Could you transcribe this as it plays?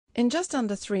In just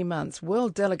under 3 months,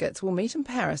 world delegates will meet in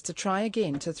Paris to try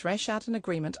again to thrash out an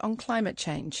agreement on climate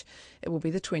change. It will be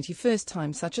the 21st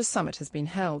time such a summit has been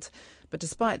held. But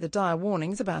despite the dire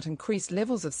warnings about increased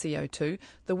levels of CO2,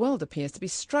 the world appears to be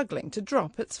struggling to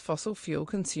drop its fossil fuel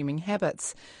consuming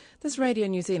habits. This Radio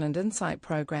New Zealand Insight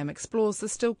programme explores the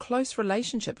still close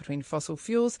relationship between fossil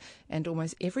fuels and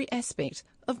almost every aspect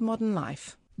of modern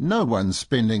life. No one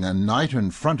spending a night in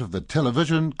front of the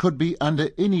television could be under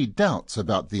any doubts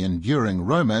about the enduring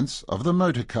romance of the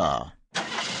motor car.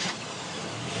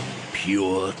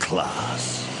 Pure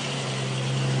class.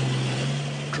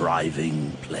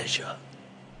 Driving pleasure.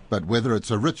 But whether it's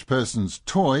a rich person's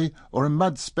toy or a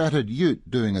mud-spattered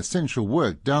ute doing essential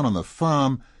work down on the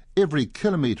farm, every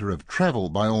kilometre of travel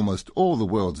by almost all the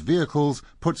world's vehicles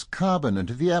puts carbon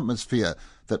into the atmosphere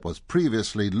that was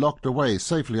previously locked away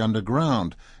safely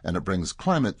underground, and it brings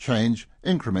climate change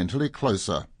incrementally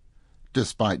closer.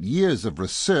 Despite years of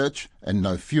research and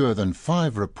no fewer than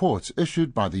 5 reports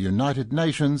issued by the United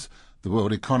Nations, the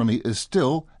world economy is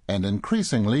still, and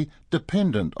increasingly,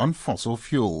 dependent on fossil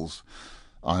fuels.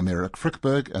 I'm Eric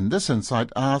Frickberg, and this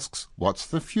Insight asks, what's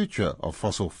the future of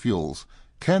fossil fuels?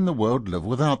 Can the world live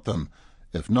without them?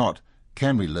 If not,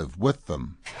 can we live with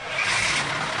them?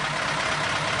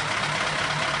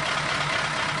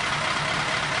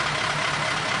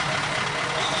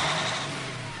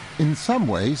 In some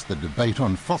ways, the debate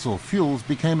on fossil fuels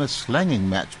became a slanging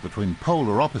match between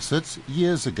polar opposites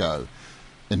years ago.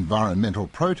 Environmental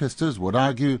protesters would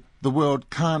argue the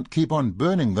world can't keep on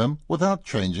burning them without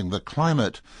changing the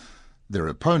climate. Their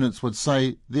opponents would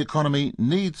say the economy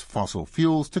needs fossil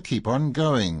fuels to keep on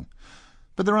going.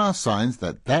 But there are signs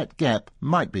that that gap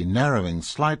might be narrowing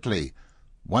slightly.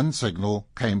 One signal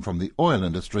came from the oil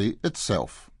industry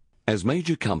itself. As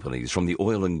major companies from the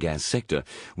oil and gas sector,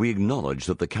 we acknowledge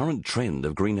that the current trend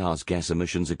of greenhouse gas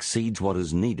emissions exceeds what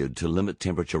is needed to limit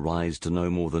temperature rise to no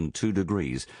more than 2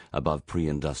 degrees above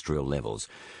pre-industrial levels.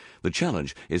 The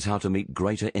challenge is how to meet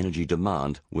greater energy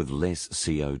demand with less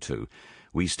CO2.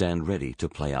 We stand ready to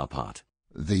play our part.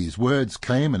 These words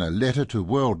came in a letter to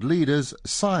world leaders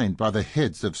signed by the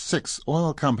heads of 6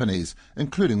 oil companies,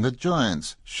 including the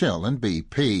giants Shell and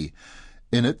BP.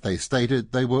 In it, they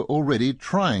stated they were already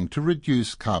trying to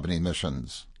reduce carbon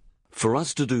emissions. For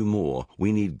us to do more,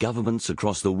 we need governments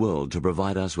across the world to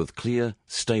provide us with clear,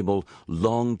 stable,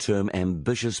 long-term,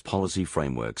 ambitious policy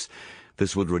frameworks.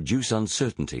 This would reduce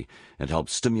uncertainty and help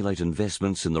stimulate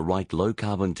investments in the right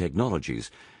low-carbon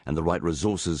technologies and the right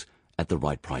resources at the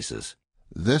right prices.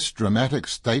 This dramatic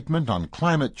statement on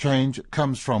climate change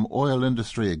comes from oil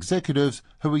industry executives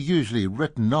who are usually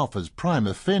written off as prime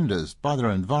offenders by their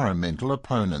environmental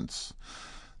opponents.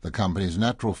 The company's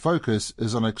natural focus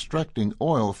is on extracting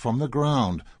oil from the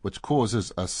ground, which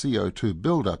causes a CO2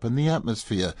 build-up in the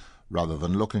atmosphere, rather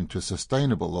than looking to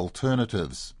sustainable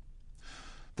alternatives.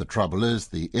 The trouble is,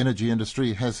 the energy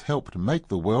industry has helped make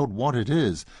the world what it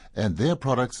is, and their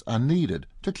products are needed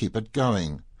to keep it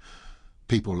going.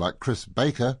 People like Chris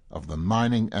Baker of the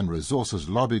mining and resources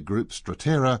lobby group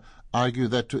Straterra argue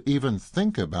that to even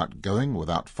think about going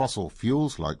without fossil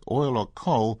fuels like oil or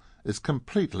coal is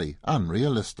completely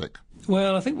unrealistic.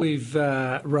 Well, I think we've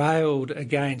railed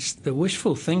against the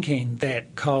wishful thinking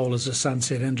that coal is a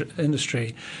sunset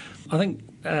industry. I think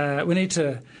we need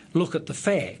to look at the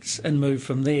facts and move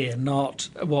from there, not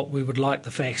what we would like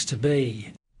the facts to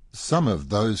be. Some of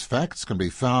those facts can be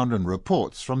found in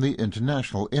reports from the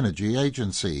International Energy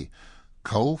Agency.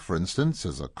 Coal, for instance,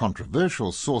 is a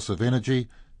controversial source of energy.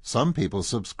 Some people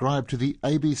subscribe to the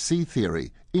ABC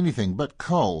theory, anything but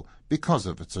coal, because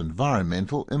of its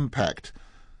environmental impact.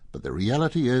 But the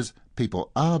reality is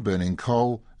people are burning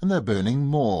coal, and they're burning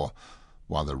more.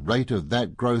 While the rate of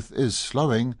that growth is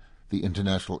slowing, the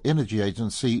International Energy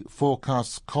Agency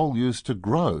forecasts coal use to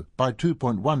grow by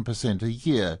 2.1% a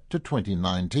year to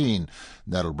 2019.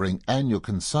 That'll bring annual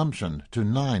consumption to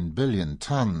 9 billion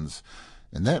tonnes.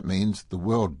 And that means the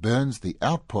world burns the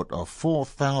output of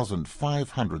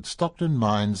 4,500 Stockton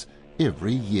mines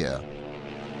every year.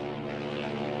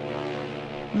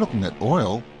 Looking at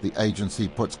oil, the agency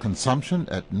puts consumption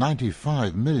at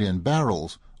 95 million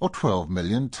barrels, or 12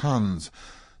 million tonnes.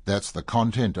 That's the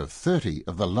content of 30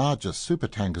 of the largest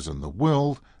supertankers in the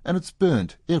world, and it's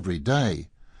burnt every day.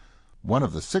 One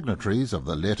of the signatories of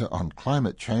the letter on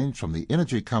climate change from the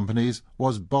energy companies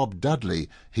was Bob Dudley.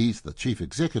 He's the chief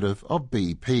executive of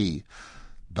BP.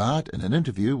 But in an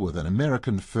interview with an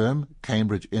American firm,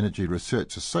 Cambridge Energy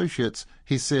Research Associates,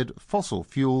 he said fossil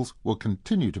fuels will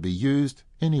continue to be used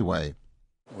anyway.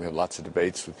 We have lots of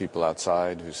debates with people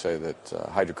outside who say that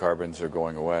hydrocarbons are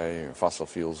going away or fossil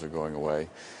fuels are going away.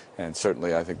 And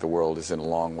certainly I think the world is in a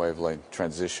long wavelength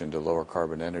transition to lower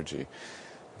carbon energy.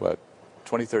 But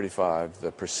 2035,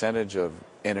 the percentage of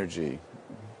energy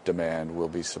demand will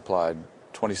be supplied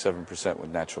 27%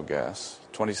 with natural gas,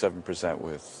 27%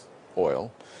 with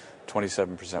oil,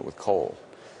 27% with coal.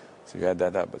 So you add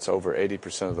that up, it's over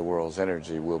 80% of the world's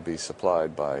energy will be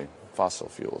supplied by fossil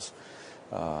fuels.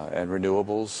 And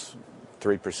renewables,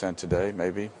 3% today,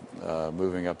 maybe,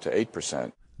 moving up to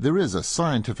 8%. There is a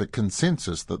scientific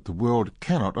consensus that the world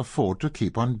cannot afford to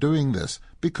keep on doing this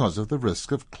because of the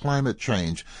risk of climate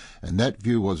change, and that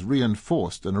view was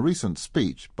reinforced in a recent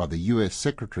speech by the US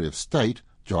Secretary of State,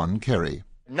 John Kerry.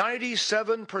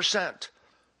 97%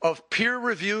 of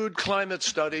peer-reviewed climate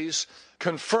studies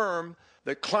confirm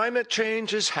that climate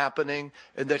change is happening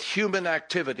and that human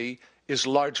activity is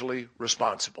largely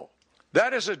responsible.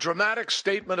 That is a dramatic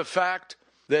statement of fact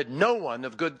that no one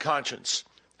of good conscience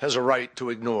has a right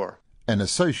to ignore. An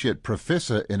associate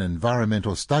professor in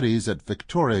environmental studies at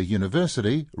Victoria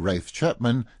University, Rafe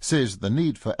Chapman, says the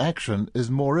need for action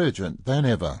is more urgent than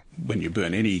ever. When you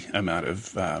burn any amount of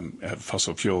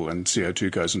fossil fuel and CO2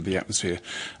 goes into the atmosphere,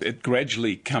 it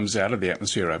gradually comes out of the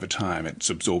atmosphere over time. It's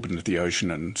absorbed into the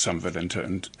ocean and some of it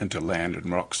into land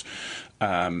and rocks.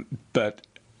 But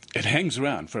it hangs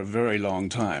around for a very long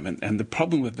time, and the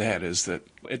problem with that is that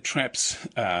it traps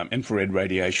infrared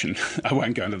radiation. I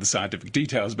won't go into the scientific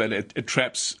details, but it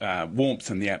traps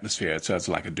warmth in the atmosphere, so it's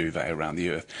like a duvet around the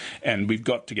Earth. And we've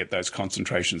got to get those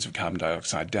concentrations of carbon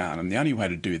dioxide down, and the only way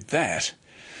to do that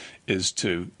is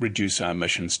to reduce our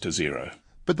emissions to zero.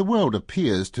 But the world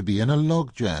appears to be in a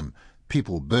logjam.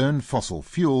 People burn fossil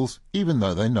fuels even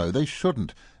though they know they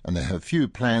shouldn't, and they have few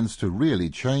plans to really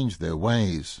change their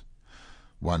ways.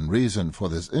 One reason for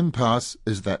this impasse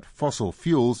is that fossil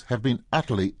fuels have been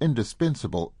utterly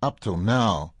indispensable up till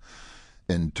now.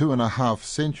 In 2.5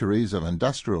 centuries of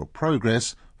industrial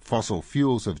progress, fossil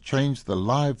fuels have changed the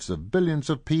lives of billions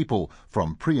of people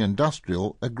from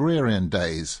pre-industrial agrarian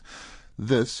days.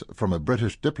 This from a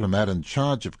British diplomat in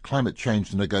charge of climate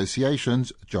change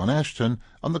negotiations, John Ashton,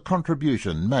 on the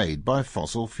contribution made by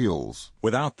fossil fuels.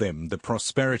 Without them, the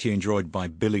prosperity enjoyed by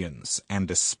billions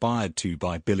and aspired to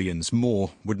by billions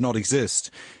more would not exist.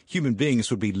 Human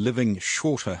beings would be living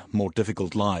shorter, more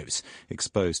difficult lives,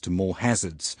 exposed to more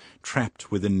hazards, trapped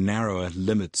within narrower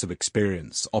limits of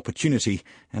experience, opportunity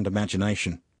and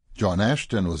imagination. John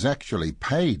Ashton was actually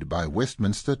paid by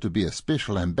Westminster to be a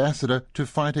special ambassador to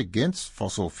fight against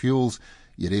fossil fuels,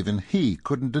 yet even he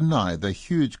couldn't deny the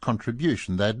huge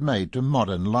contribution they'd made to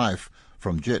modern life,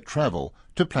 from jet travel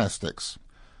to plastics.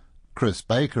 Chris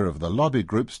Baker of the lobby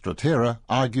group Stratera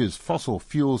argues fossil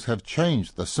fuels have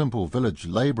changed the simple village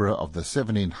labourer of the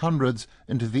 1700s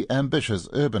into the ambitious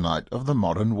urbanite of the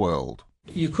modern world.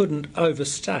 You couldn't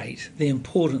overstate the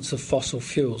importance of fossil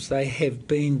fuels. They have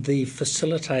been the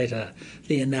facilitator,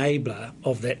 the enabler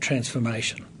of that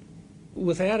transformation.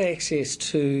 Without access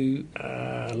to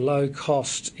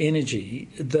low-cost energy,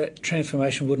 that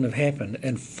transformation wouldn't have happened,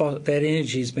 and that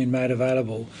energy has been made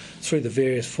available through the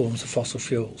various forms of fossil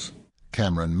fuels.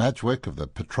 Cameron Madgwick of the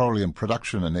Petroleum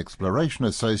Production and Exploration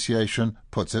Association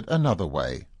puts it another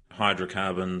way.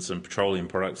 Hydrocarbons and petroleum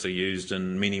products are used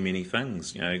in many, many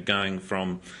things, going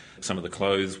from some of the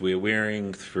clothes we're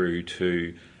wearing through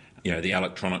to, the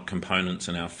electronic components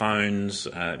in our phones.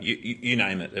 You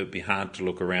name it. It would be hard to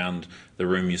look around the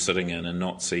room you're sitting in and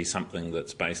not see something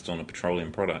that's based on a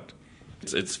petroleum product.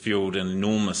 It's fueled an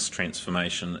enormous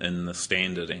transformation in the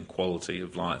standard and quality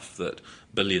of life that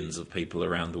billions of people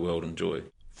around the world enjoy.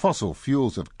 Fossil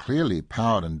fuels have clearly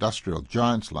powered industrial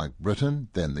giants like Britain,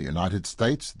 then the United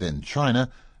States, then China,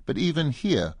 but even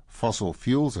here, fossil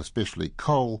fuels, especially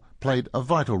coal, played a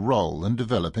vital role in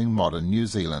developing modern New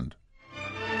Zealand.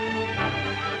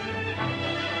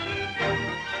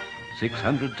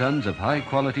 600 tonnes of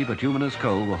high-quality bituminous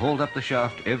coal were hauled up the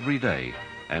shaft every day,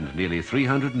 and nearly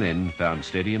 300 men found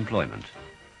steady employment.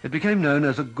 It became known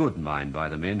as a good mine by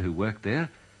the men who worked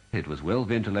there. It was well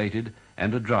ventilated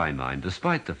and a dry mine,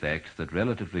 despite the fact that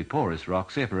relatively porous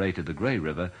rock separated the Grey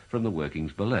River from the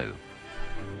workings below.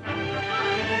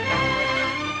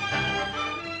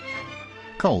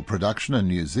 Coal production in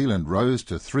New Zealand rose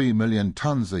to 3 million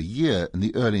tonnes a year in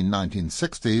the early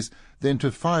 1960s, then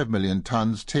to 5 million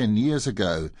tonnes 10 years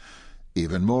ago.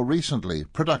 Even more recently,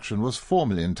 production was 4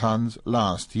 million tonnes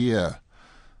last year.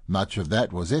 Much of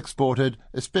that was exported,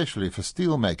 especially for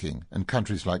steelmaking, in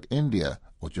countries like India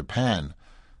or Japan.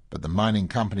 But the mining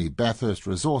company Bathurst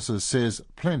Resources says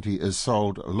plenty is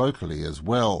sold locally as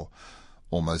well.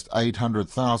 Almost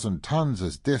 800,000 tonnes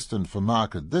is destined for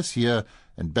market this year,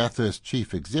 and Bathurst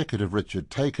Chief Executive Richard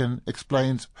Taken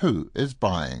explains who is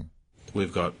buying.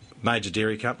 We've got major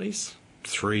dairy companies,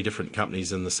 3 different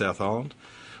companies in the South Island.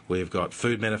 We've got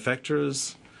food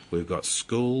manufacturers, we've got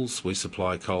schools, we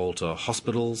supply coal to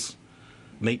hospitals,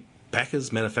 meat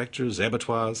packers, manufacturers,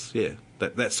 abattoirs,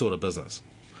 that sort of business.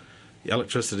 The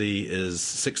electricity is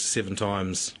 6 to 7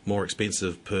 times more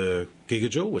expensive per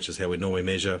gigajoule, which is how we normally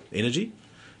measure energy,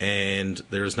 and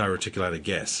there is no reticulated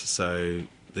gas. So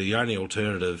the only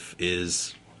alternative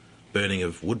is burning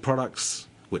of wood products,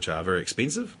 which are very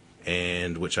expensive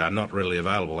and which are not readily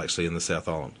available actually in the South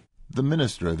Island. The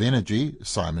Minister of Energy,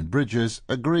 Simon Bridges,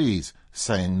 agrees,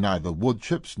 saying neither wood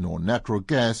chips nor natural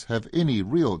gas have any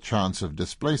real chance of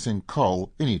displacing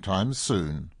coal anytime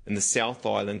soon. In the South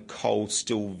Island, coal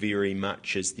still very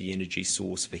much is the energy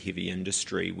source for heavy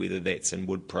industry, whether that's in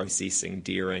wood processing,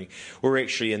 dairying, or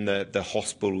actually in the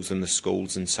hospitals and the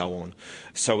schools and so on.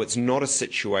 So it's not a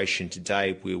situation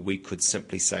today where we could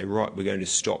simply say, right, we're going to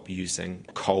stop using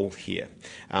coal here.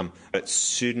 It's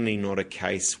certainly not a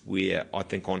case where I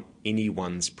think on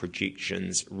anyone's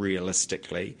projections,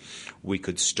 realistically, we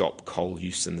could stop coal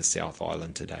use in the South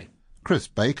Island today. Chris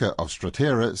Baker of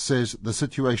Stratera says the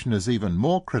situation is even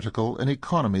more critical in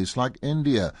economies like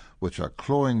India, which are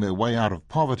clawing their way out of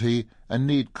poverty and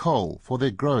need coal for their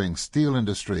growing steel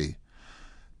industry.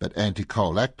 But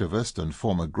anti-coal activist and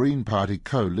former Green Party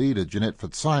co-leader Jeanette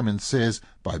Fitzsimons says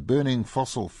by burning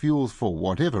fossil fuels for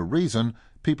whatever reason,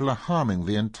 people are harming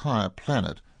the entire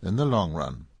planet in the long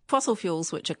run. Fossil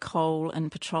fuels, which are coal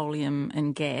and petroleum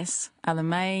and gas, are the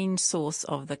main source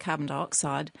of the carbon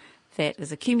dioxide that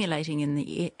is accumulating in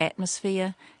the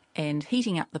atmosphere and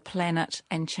heating up the planet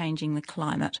and changing the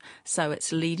climate. So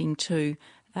it's leading to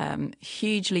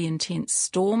hugely intense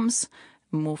storms,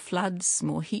 more floods,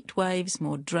 more heat waves,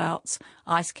 more droughts,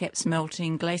 ice caps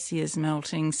melting, glaciers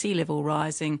melting, sea level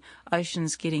rising,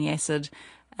 oceans getting acid.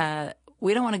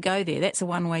 We don't want to go there. That's a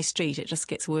one-way street. It just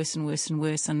gets worse and worse and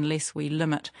worse unless we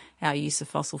limit our use of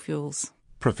fossil fuels.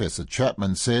 Professor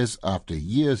Chapman says after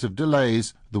years of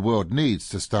delays, the world needs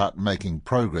to start making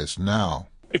progress now.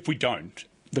 If we don't,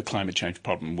 the climate change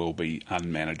problem will be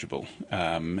unmanageable.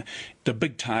 The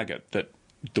big target that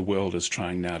the world is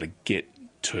trying now to get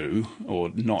to, or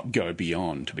not go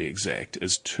beyond to be exact,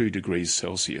 is 2 degrees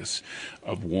Celsius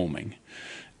of warming.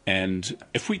 And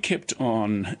if we kept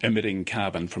on emitting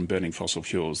carbon from burning fossil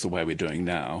fuels the way we're doing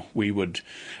now, we would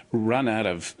run out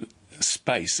of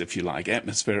space, if you like,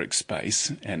 atmospheric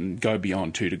space, and go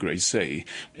beyond 2 degrees C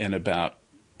in about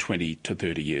 20 to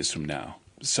 30 years from now.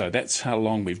 So that's how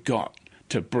long we've got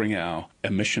to bring our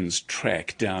emissions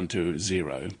track down to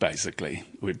zero, basically.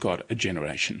 We've got a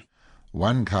generation.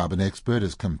 One carbon expert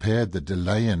has compared the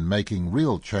delay in making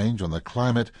real change on the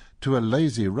climate to a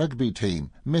lazy rugby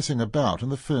team messing about in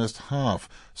the first half,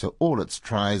 so all its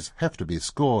tries have to be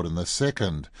scored in the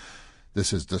second.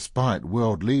 This is despite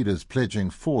world leaders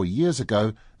pledging 4 years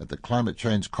ago at the climate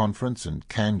change conference in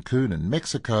Cancun in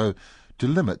Mexico to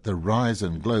limit the rise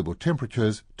in global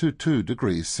temperatures to 2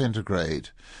 degrees centigrade.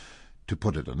 To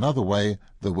put it another way,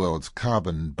 the world's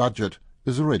carbon budget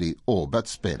is already all but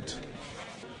spent.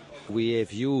 We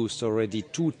have used already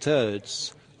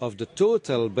 2/3 of the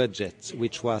total budget,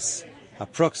 which was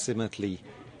approximately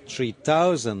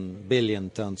 3,000 billion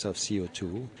tons of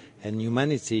CO2, and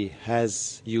humanity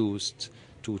has used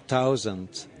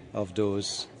 2,000 of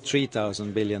those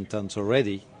 3,000 billion tons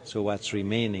already, so what's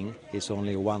remaining is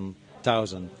only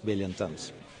 1,000 billion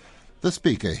tons. The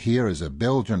speaker here is a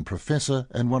Belgian professor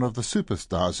and one of the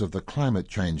superstars of the climate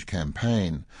change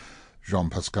campaign.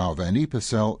 Jean-Pascal Van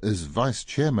Ypersel is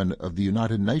vice-chairman of the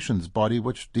United Nations body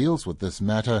which deals with this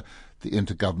matter, the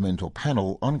Intergovernmental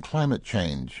Panel on Climate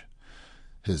Change.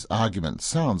 His argument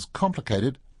sounds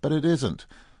complicated, but it isn't.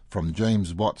 From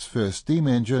James Watt's first steam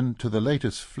engine to the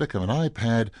latest flick of an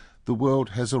iPad, the world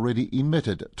has already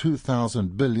emitted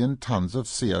 2,000 billion tons of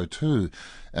CO2,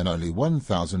 and only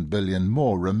 1,000 billion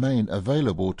more remain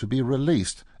available to be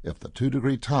released if the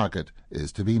 2-degree target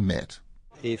is to be met.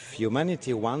 If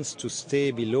humanity wants to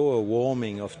stay below a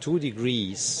warming of 2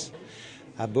 degrees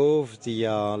above the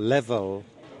level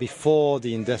before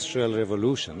the Industrial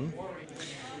Revolution,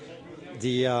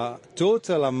 the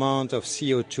total amount of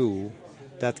CO2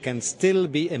 that can still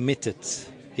be emitted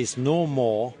is no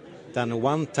more than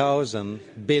 1,000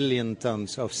 billion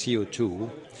tons of CO2.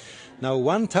 Now,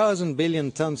 1,000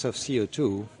 billion tons of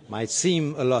CO2 might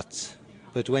seem a lot,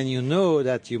 but when you know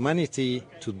that humanity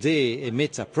today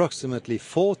emits approximately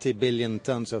 40 billion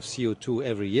tons of CO2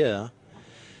 every year,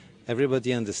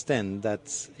 everybody understands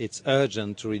that it's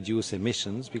urgent to reduce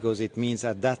emissions, because it means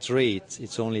at that rate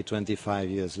it's only 25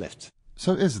 years left.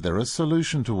 So is there a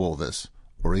solution to all this,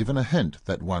 or even a hint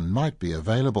that one might be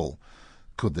available?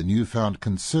 Could the newfound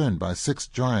concern by 6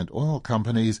 giant oil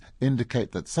companies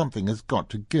indicate that something has got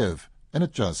to give? And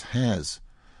it just has.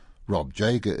 Rob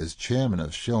Jager is chairman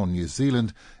of Shell New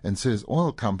Zealand and says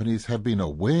oil companies have been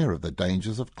aware of the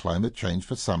dangers of climate change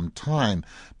for some time,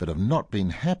 but have not been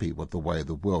happy with the way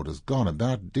the world has gone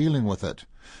about dealing with it.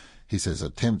 He says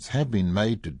attempts have been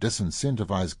made to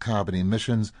disincentivize carbon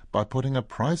emissions by putting a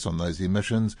price on those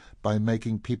emissions by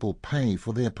making people pay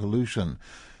for their pollution.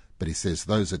 But he says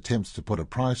those attempts to put a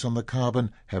price on the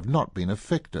carbon have not been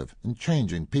effective in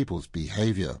changing people's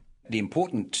behaviour. The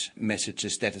important message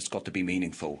is that it's got to be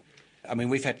meaningful. I mean,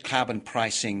 we've had carbon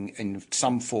pricing in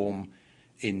some form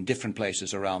in different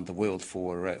places around the world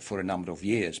for a number of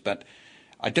years, but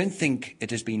I don't think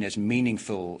it has been as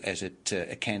meaningful as it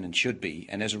can and should be,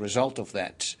 and as a result of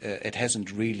that, it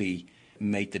hasn't really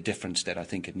made the difference that I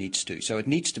think it needs to. So it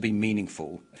needs to be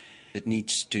meaningful. It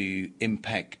needs to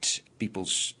impact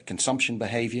people's consumption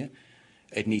behaviour.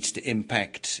 It needs to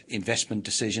impact investment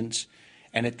decisions.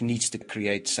 And it needs to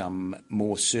create some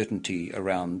more certainty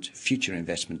around future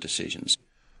investment decisions.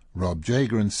 Rob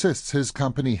Jager insists his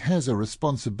company has a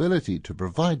responsibility to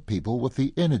provide people with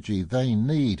the energy they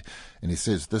need, and he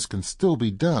says this can still be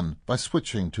done by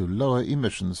switching to lower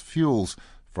emissions fuels,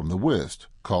 from the worst,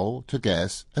 coal to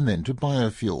gas and then to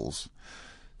biofuels.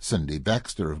 Cindy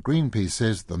Baxter of Greenpeace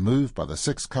says the move by the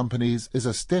 6 companies is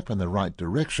a step in the right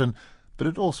direction, but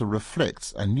it also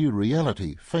reflects a new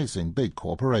reality facing big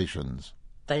corporations.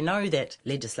 They know that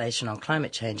legislation on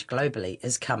climate change globally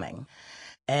is coming,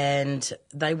 and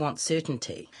they want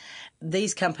certainty.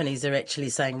 These companies are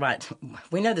actually saying, right,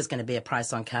 we know there's going to be a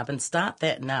price on carbon, start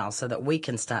that now so that we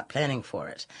can start planning for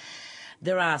it.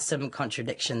 There are some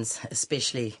contradictions,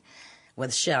 especially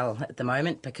with Shell at the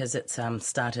moment, because it's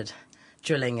started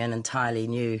drilling an entirely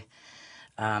new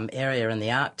area in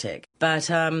the Arctic. But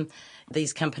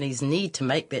these companies need to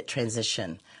make that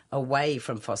transition away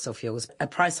from fossil fuels. A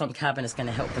price on carbon is going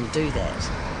to help them do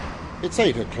that. It's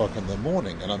 8 o'clock in the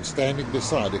morning and I'm standing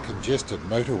beside a congested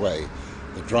motorway.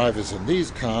 The drivers in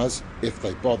these cars, if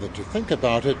they bothered to think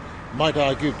about it, might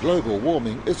argue global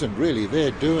warming isn't really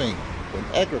their doing when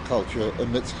agriculture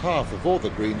emits half of all the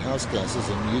greenhouse gases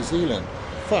in New Zealand,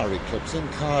 far eclipsing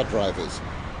car drivers.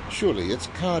 Surely it's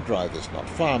car drivers, not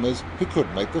farmers, who could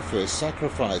make the first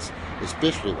sacrifice,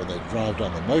 especially when they drive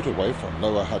down the motorway from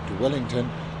Lower Hutt to Wellington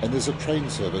and there's a train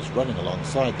service running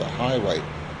alongside the highway.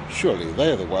 Surely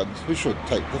they're the ones who should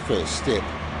take the first step.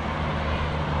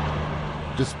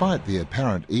 Despite the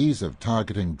apparent ease of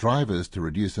targeting drivers to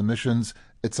reduce emissions,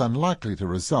 it's unlikely to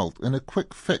result in a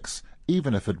quick fix,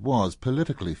 even if it was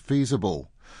politically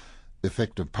feasible.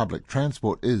 Effective public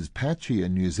transport is patchy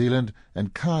in New Zealand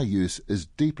and car use is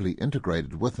deeply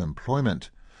integrated with employment.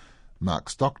 Mark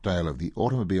Stockdale of the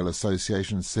Automobile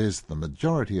Association says the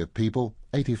majority of people,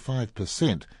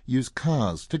 85%, use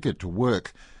cars to get to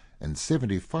work, and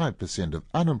 75% of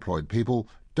unemployed people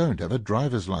don't have a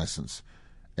driver's licence.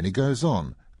 And he goes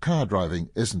on, car driving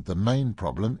isn't the main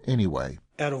problem anyway.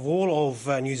 Out of all of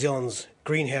New Zealand's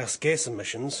greenhouse gas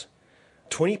emissions,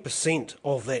 20%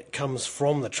 of that comes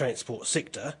from the transport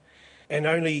sector, and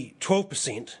only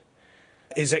 12%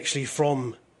 is actually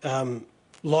from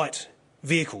light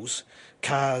vehicles,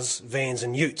 cars, vans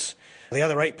and utes. The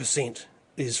other 8%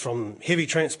 is from heavy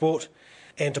transport,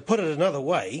 and to put it another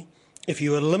way, if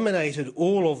you eliminated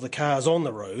all of the cars on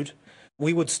the road,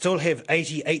 we would still have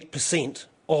 88%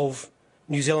 of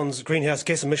New Zealand's greenhouse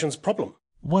gas emissions problem.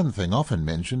 One thing often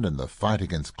mentioned in the fight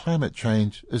against climate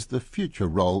change is the future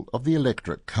role of the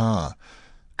electric car.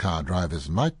 Car drivers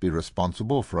might be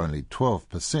responsible for only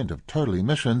 12% of total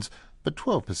emissions, but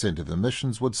 12% of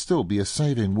emissions would still be a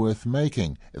saving worth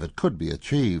making if it could be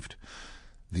achieved.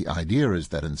 The idea is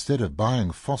that instead of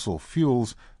buying fossil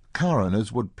fuels, car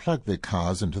owners would plug their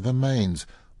cars into the mains,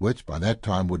 which by that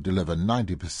time would deliver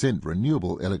 90%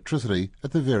 renewable electricity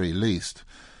at the very least.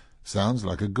 Sounds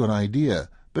like a good idea,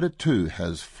 but it too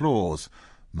has flaws.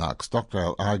 Mark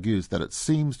Stockdale argues that it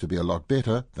seems to be a lot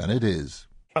better than it is.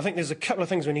 I think there's a couple of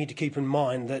things we need to keep in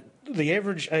mind, that the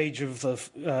average age of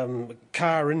the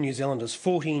car in New Zealand is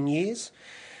 14 years.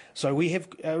 So we have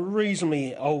a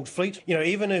reasonably old fleet. You know,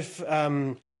 even if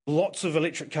lots of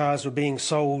electric cars were being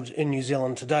sold in New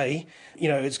Zealand today, you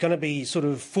know, it's going to be sort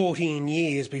of 14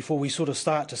 years before we sort of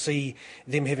start to see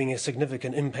them having a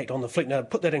significant impact on the fleet. Now, to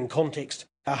put that in context,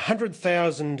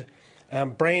 100,000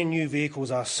 brand new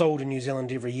vehicles are sold in New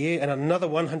Zealand every year, and another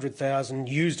 100,000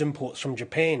 used imports from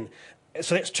Japan.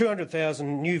 So that's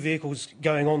 200,000 new vehicles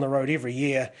going on the road every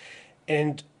year,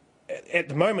 and at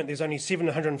the moment there's only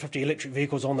 750 electric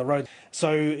vehicles on the road.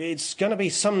 So it's going to be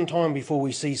some time before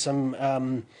we see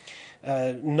some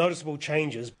noticeable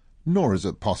changes. Nor is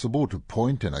it possible to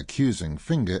point an accusing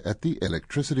finger at the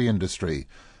electricity industry.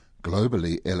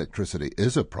 Globally, electricity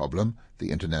is a problem.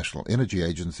 The International Energy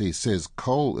Agency says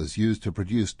coal is used to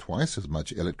produce twice as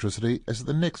much electricity as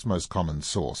the next most common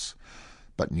source.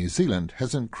 But New Zealand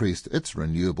has increased its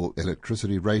renewable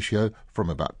electricity ratio from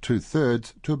about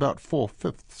 2/3 to about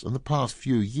 4/5 in the past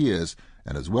few years,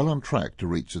 and is well on track to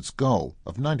reach its goal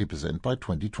of 90% by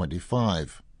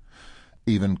 2025.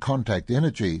 Even Contact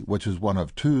Energy, which is one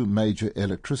of two major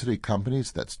electricity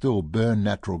companies that still burn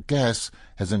natural gas,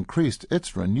 has increased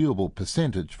its renewable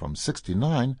percentage from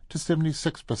 69 to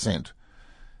 76%.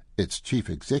 Its chief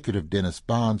executive, Dennis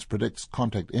Barnes, predicts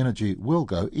Contact Energy will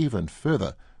go even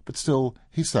further, but still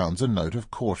he sounds a note of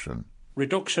caution.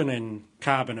 Reduction in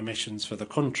carbon emissions for the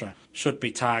country should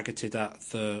be targeted at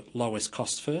the lowest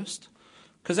cost first,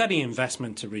 because any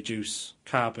investment to reduce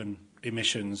carbon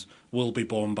emissions will be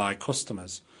borne by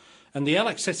customers. And the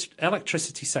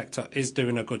electricity sector is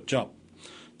doing a good job.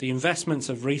 The investments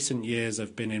of recent years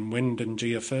have been in wind and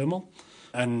geothermal,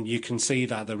 and you can see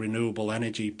that the renewable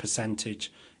energy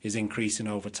percentage is increasing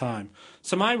over time.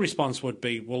 So my response would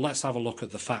be, well, let's have a look at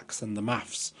the facts and the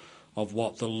maths of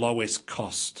what the lowest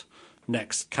cost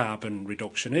next carbon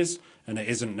reduction is, and it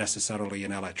isn't necessarily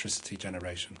in electricity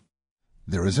generation.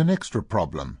 There is an extra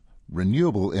problem.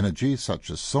 Renewable energy, such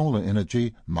as solar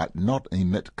energy, might not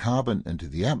emit carbon into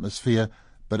the atmosphere,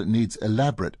 but it needs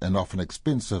elaborate and often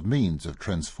expensive means of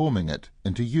transforming it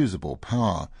into usable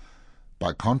power.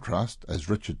 By contrast, as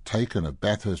Richard Taken of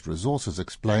Bathurst Resources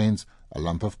explains, a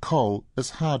lump of coal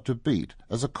is hard to beat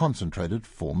as a concentrated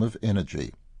form of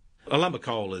energy. A lump of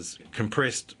coal is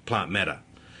compressed plant matter.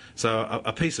 So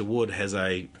a piece of wood has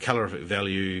a calorific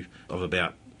value of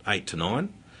about 8 to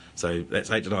 9. So that's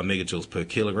 8 to 9 megajoules per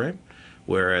kilogram,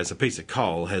 whereas a piece of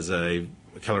coal has a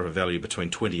calorific value between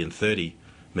 20 and 30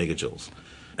 megajoules.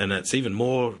 And it's even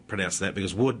more pronounced than that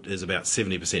because wood is about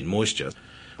 70% moisture,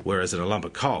 whereas in a lump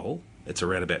of coal, it's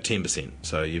around about 10%.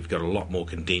 So you've got a lot more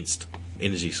condensed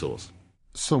energy source.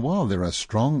 So while there are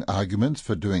strong arguments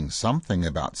for doing something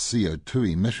about CO2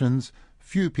 emissions,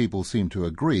 few people seem to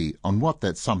agree on what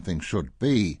that something should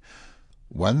be.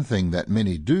 One thing that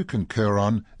many do concur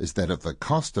on is that if the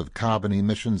cost of carbon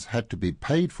emissions had to be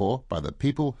paid for by the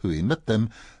people who emit them,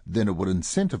 then it would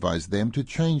incentivize them to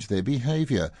change their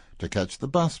behavior, to catch the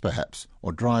bus perhaps,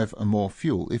 or drive a more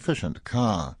fuel-efficient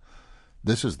car.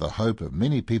 This is the hope of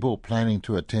many people planning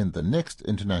to attend the next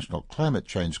International Climate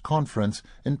Change Conference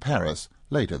in Paris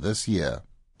later this year.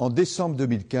 En décembre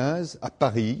 2015, à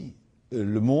Paris,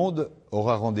 le monde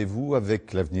aura rendez-vous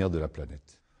avec l'avenir de la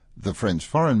planète. The French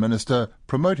Foreign Minister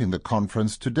promoting the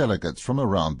conference to delegates from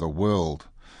around the world.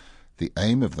 The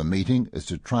aim of the meeting is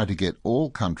to try to get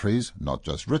all countries, not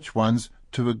just rich ones,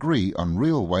 to agree on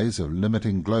real ways of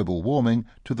limiting global warming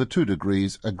to the 2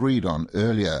 degrees agreed on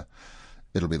earlier.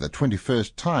 It'll be the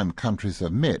 21st time countries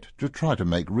have met to try to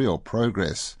make real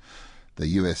progress. The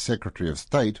US Secretary of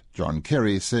State, John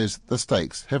Kerry, says the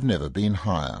stakes have never been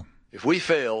higher. If we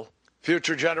fail,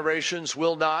 future generations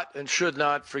will not and should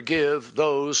not forgive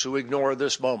those who ignore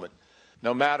this moment,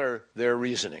 no matter their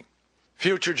reasoning.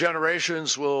 Future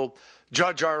generations will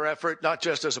judge our effort not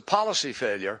just as a policy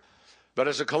failure, but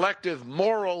as a collective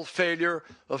moral failure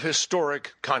of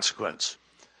historic consequence.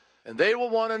 And they will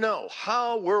want to know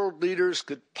how world leaders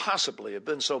could possibly have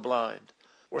been so blind,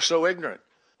 or so ignorant,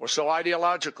 or so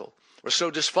ideological, or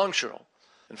so dysfunctional,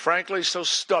 and frankly so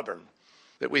stubborn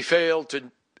that we failed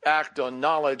to act on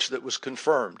knowledge that was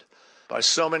confirmed by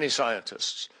so many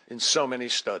scientists in so many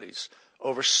studies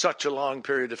over such a long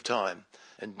period of time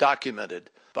and documented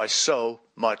by so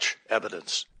much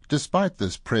evidence. Despite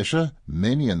this pressure,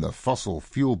 many in the fossil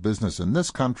fuel business in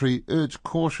this country urge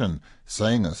caution,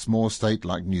 saying a small state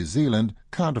like New Zealand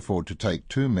can't afford to take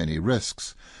too many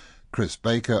risks. Chris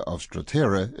Baker of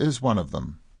Straterra is one of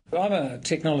them. I'm a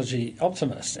technology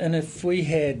optimist, and if we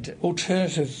had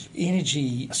alternative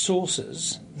energy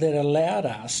sources that allowed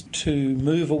us to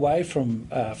move away from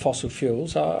fossil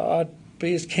fuels, I'd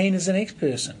be as keen as the next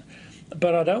person.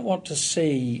 But I don't want to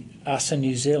see us in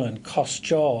New Zealand cost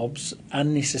jobs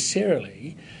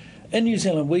unnecessarily. In New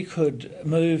Zealand, we could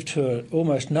move to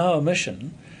almost no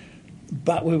emission,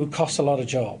 but we would cost a lot of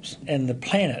jobs, and the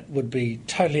planet would be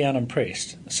totally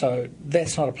unimpressed. So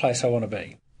that's not a place I want to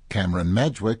be. Cameron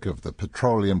Madgwick of the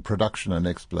Petroleum Production and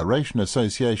Exploration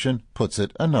Association puts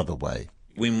it another way.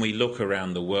 When we look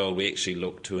around the world, we actually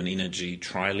look to an energy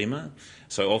trilemma.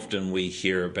 So often we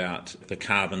hear about the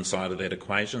carbon side of that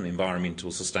equation, the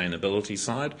environmental sustainability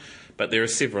side, but there are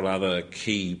several other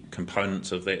key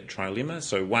components of that trilemma.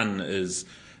 So one is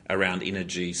around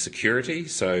energy security.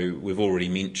 So we've already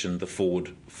mentioned the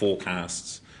forward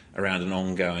forecasts around an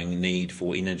ongoing need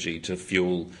for energy to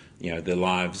fuel, the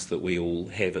lives that we all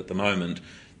have at the moment.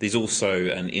 There's also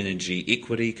an energy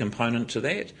equity component to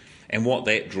that. And what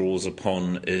that draws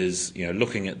upon is,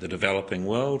 looking at the developing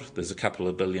world. There's a couple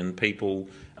of billion people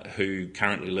who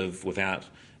currently live without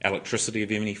electricity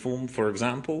of any form, for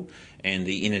example, and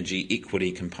the energy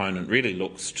equity component really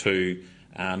looks to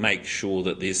make sure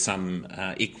that there's some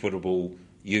equitable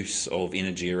use of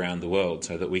energy around the world,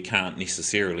 so that we can't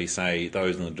necessarily say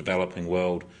those in the developing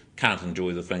world can't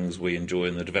enjoy the things we enjoy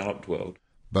in the developed world.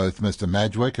 Both Mr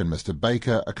Madgwick and Mr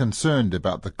Baker are concerned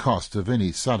about the cost of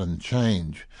any sudden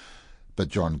change. But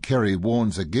John Kerry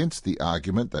warns against the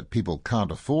argument that people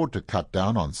can't afford to cut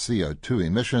down on CO2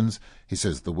 emissions. He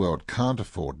says the world can't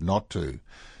afford not to.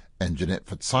 And Jeanette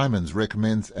Fitzsimons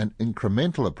recommends an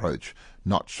incremental approach,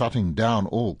 not shutting down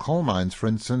all coal mines, for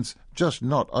instance, just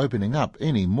not opening up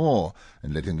any more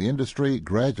and letting the industry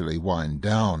gradually wind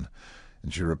down.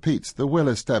 And she repeats the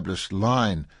well-established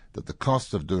line that the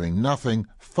cost of doing nothing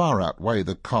far outweigh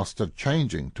the cost of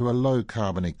changing to a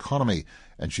low-carbon economy,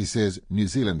 and she says New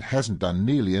Zealand hasn't done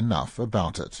nearly enough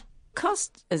about it.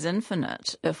 Cost is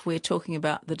infinite if we're talking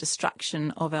about the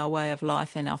destruction of our way of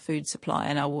life and our food supply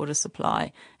and our water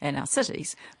supply and our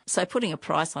cities. So putting a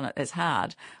price on it is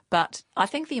hard. But I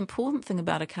think the important thing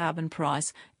about a carbon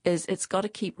price is it's got to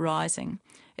keep rising.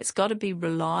 It's got to be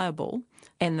reliable,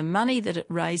 and the money that it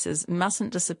raises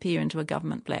mustn't disappear into a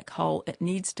government black hole. It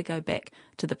needs to go back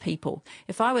to the people.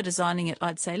 If I were designing it,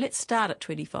 I'd say let's start at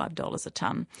 $25 a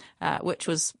tonne, which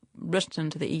was written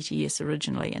into the ETS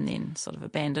originally and then sort of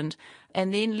abandoned.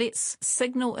 And then let's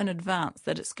signal in advance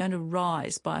that it's going to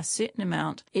rise by a certain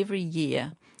amount every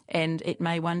year, and it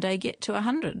may one day get to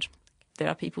 100. There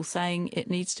are people saying it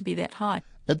needs to be that high.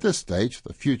 At this stage,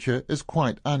 the future is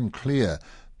quite unclear,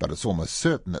 but it's almost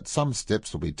certain that some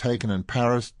steps will be taken in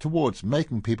Paris towards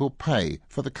making people pay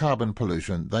for the carbon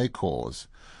pollution they cause.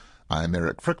 I'm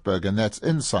Eric Frickberg, and that's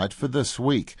Insight for this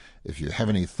week. If you have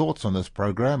any thoughts on this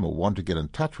program or want to get in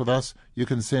touch with us, you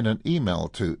can send an email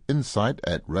to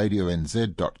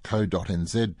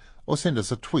insight@radionz.co.nz or send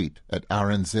us a tweet at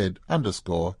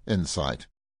rnz_insight.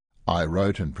 I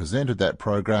wrote and presented that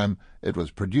program. It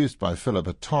was produced by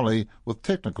Philippa Tolley with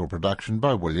technical production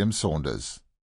by William Saunders.